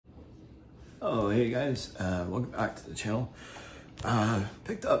Oh, hey guys, welcome back to the channel.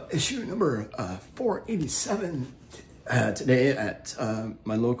 Picked up issue number 487 today at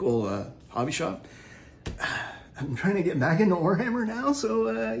my local hobby shop. I'm trying to get back into Warhammer now, so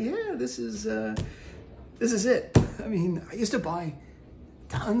yeah, this is it. I mean, I used to buy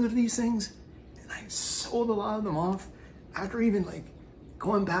tons of these things, and I sold a lot of them off after even like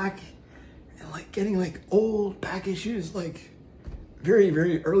going back and like getting like old back issues, like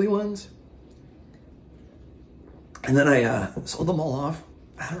very early ones. And then I sold them all off.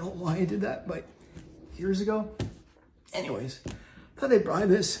 I don't know why I did that, but years ago. Anyways, thought I'd buy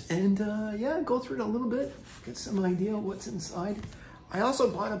this and yeah, go through it a little bit, get some idea of what's inside. I also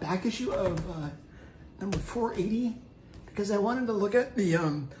bought a back issue of number 480 because I wanted to look at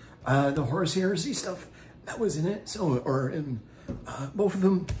the Horus Heresy stuff that was in it. So, or in both of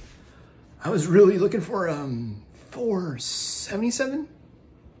them. I was really looking for 477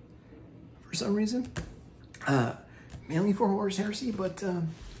 for some reason. Mainly for Horus Heresy, but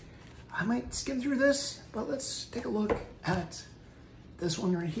I might skim through this, but let's take a look at this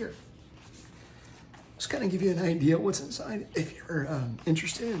one right here. Just kind of give you an idea of what's inside if you're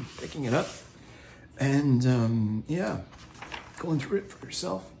interested in picking it up. And yeah, going through it for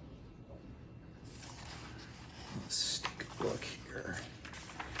yourself. Let's take a look here.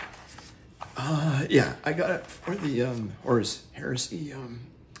 Yeah, I got it for the Horus Heresy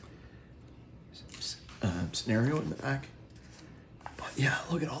scenario in the back. But yeah,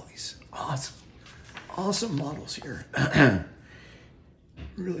 look at all these awesome models here.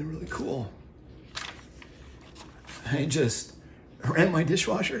 really cool. I just ran my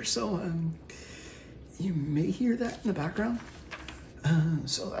dishwasher, so you may hear that in the background.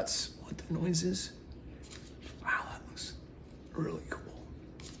 So that's what the noise is. Wow, that looks really cool.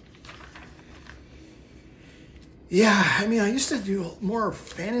 Yeah, I mean, I used to do more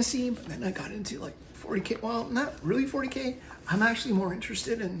fantasy, but then I got into like 40K. Well, not really 40K. I'm actually more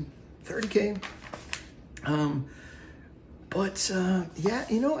interested in 30K. But yeah,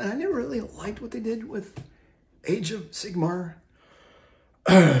 you know, and I never really liked what they did with Age of Sigmar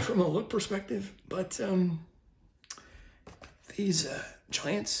from a look perspective. But these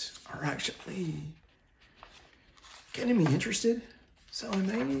giants are actually getting me interested. So I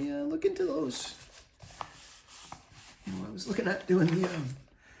may look into those. You know, I was looking at doing the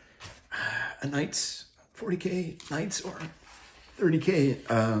a Knights 40K Knights or 30K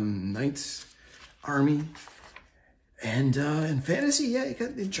Knights army, and in fantasy, yeah, you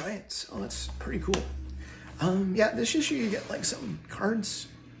got the giants. Oh, that's pretty cool. Yeah, this issue you get like some cards.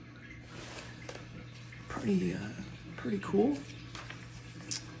 Pretty cool.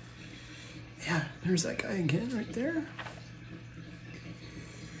 Yeah, there's that guy again right there.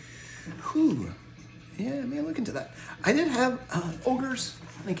 Whew. Yeah, I may look into that. I did have ogres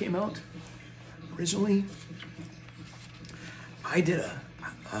when they came out originally. I did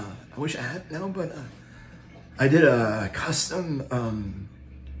I wish I had now, but I did a custom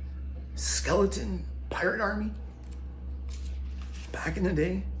skeleton pirate army back in the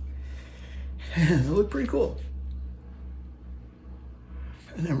day, and it looked pretty cool.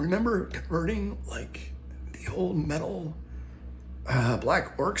 And I remember converting like the old metal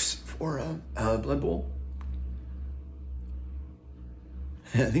black orcs for Blood Bowl.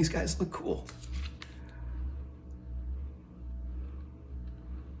 Yeah, these guys look cool.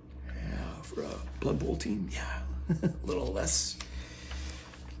 Yeah, for a Blood Bowl team, yeah, a little less,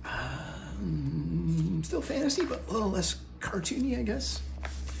 still fantasy, but a little less cartoony, I guess.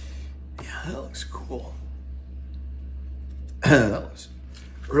 Yeah, that looks cool. That looks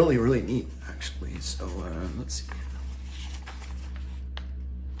really neat, actually. So let's see.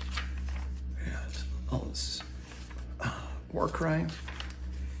 Oh, this Warcry,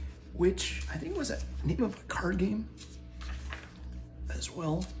 which I think was a name of a card game as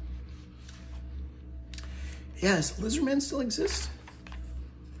well. Yeah, does Lizardman still exist?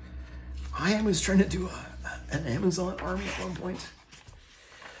 I was trying to do an Amazon army at one point.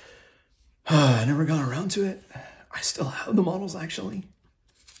 I never got around to it. I still have the models, actually.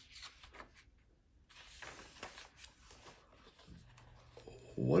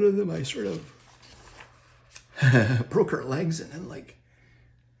 One of them I sort of broke her legs and then like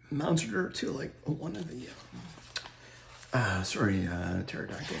mounted her to like one of the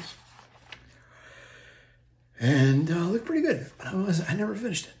pterodactyls, and looked pretty good. I never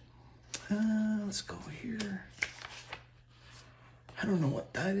finished it. Let's go here. I don't know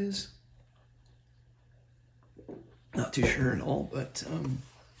what that is. Not too sure at all, but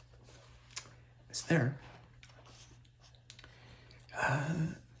it's there.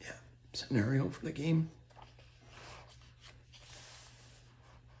 Yeah, scenario for the game.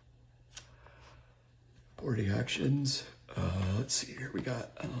 Boarding actions. Let's see here. We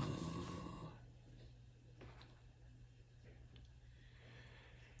got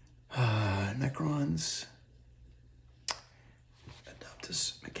Necrons,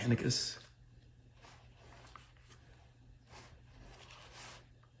 Adeptus Mechanicus,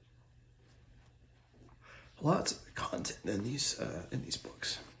 lots of content in these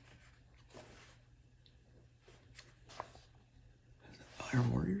books.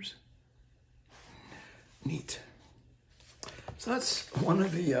 Iron Warriors. Neat. So that's one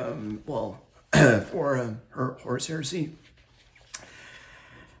of the, for Horus Heresy,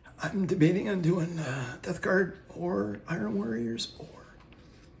 I'm debating on doing Death Guard or Iron Warriors or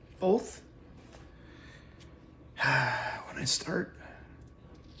both. When I start,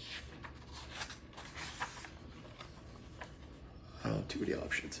 too many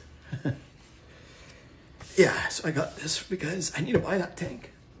options. Yeah, so I got this because I need to buy that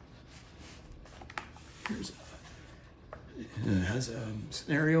tank. Here's it has a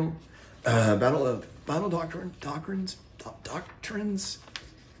scenario, battle doctrines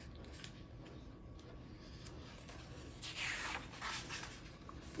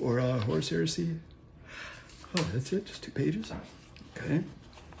for Horus Heresy. Oh, that's it, just 2 pages. Okay.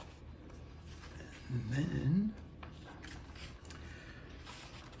 And then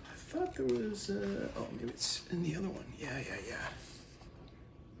I thought there was oh, maybe it's in the other one. Yeah.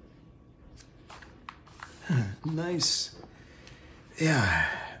 Nice. Yeah,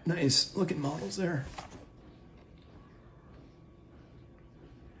 nice looking models there.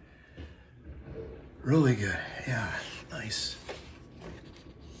 Really good. Yeah, nice.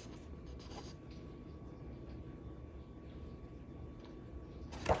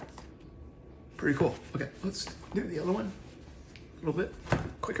 Pretty cool. Okay, let's do the other one a little bit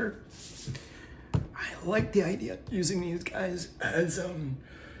quicker. I like the idea of using these guys as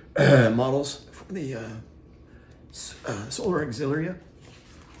models for the Solar Auxilia.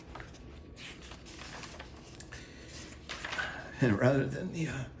 And rather than the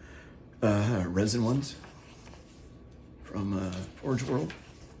resin ones from Forge World.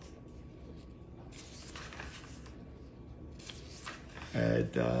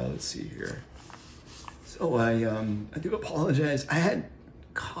 And let's see here. So I do apologize. I had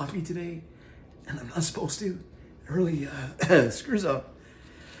coffee today, and I'm not supposed to. It really screws up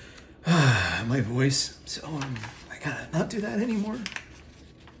my voice. So I gotta not do that anymore.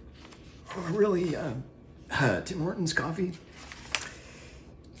 Or really, Tim Hortons coffee.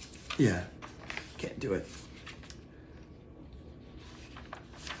 Yeah, can't do it.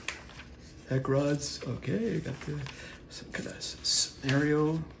 Heck rods. Okay, I got some kind of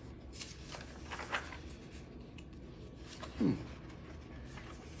scenario.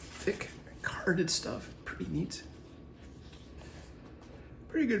 Thick carded stuff, pretty neat.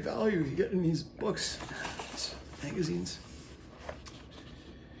 Pretty good value you get in these books, these magazines.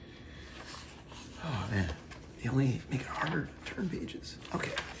 Oh man, they only make it harder to turn pages.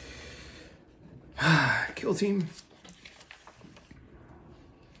 Okay. Kill Team.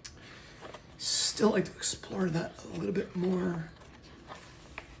 Still like to explore that a little bit more.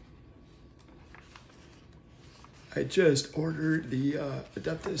 I just ordered the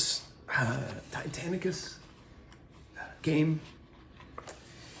Adeptus Titanicus game.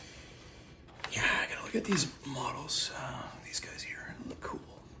 Yeah, I gotta look at these models. These guys here look cool.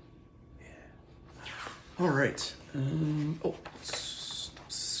 Yeah. All right. Oh,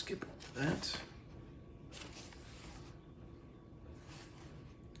 skip over that.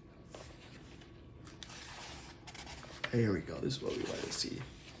 Here we go. This is what we want to see.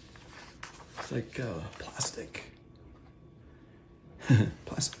 It's like plastic.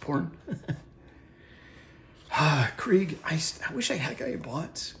 Plastic porn. Krieg, I wish I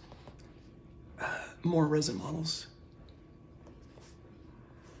bought more resin models.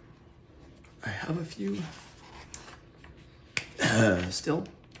 I have a few still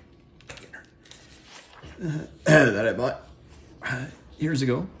that I bought years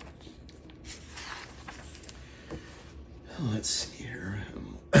ago. Let's see here.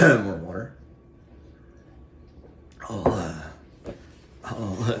 More water.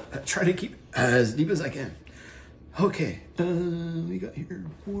 I'll try to keep as deep as I can. Okay, we got here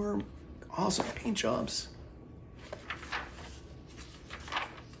more awesome paint jobs.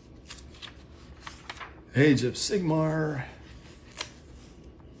 Age of Sigmar.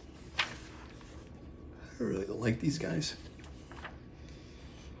 I really like these guys.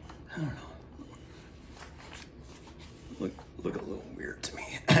 I don't know. Look a little weird to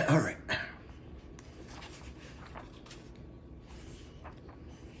me. All right.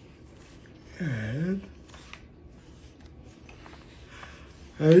 And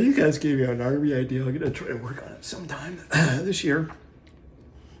You guys gave me an army idea. I'm gonna try to work on it sometime this year.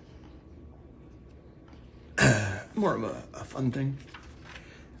 More of a fun thing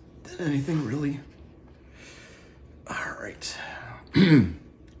than anything, really. All right.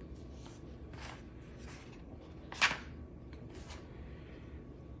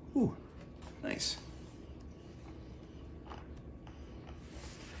 Ooh, nice.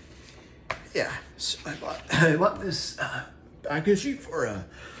 Yeah, so I bought this back issue for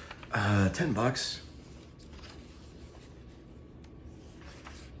 $10.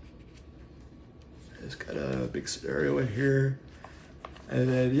 It's got a big scenario in here, and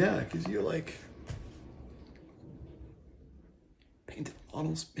then yeah, it gives you like painted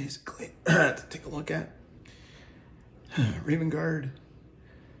models basically to take a look at. Raven Guard,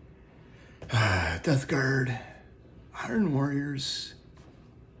 Death Guard, Iron Warriors,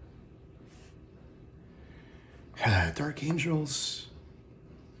 Dark Angels.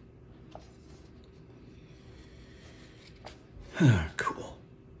 Cool.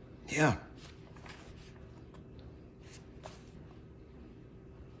 Yeah.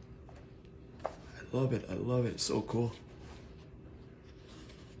 I love it. I love it. So cool.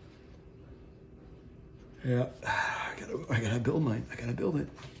 Yeah. I gotta build mine. I gotta build it.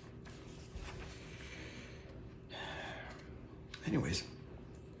 Anyways.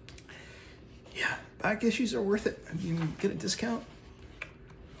 Yeah. Back issues are worth it. I mean, you get a discount.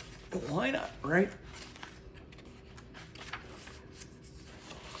 But why not, right?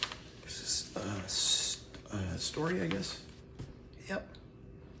 This is a story, I guess. Yep.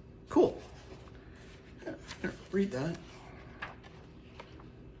 Cool. I'm gonna read that.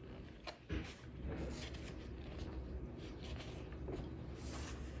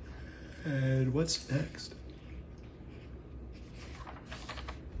 And what's next?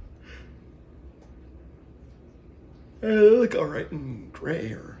 They look all right in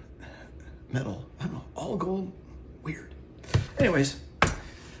gray or metal. I don't know, all gold, weird. Anyways,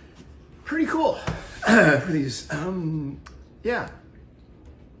 pretty cool for these. Yeah.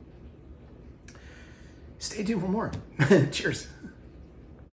 Stay tuned for more. Cheers.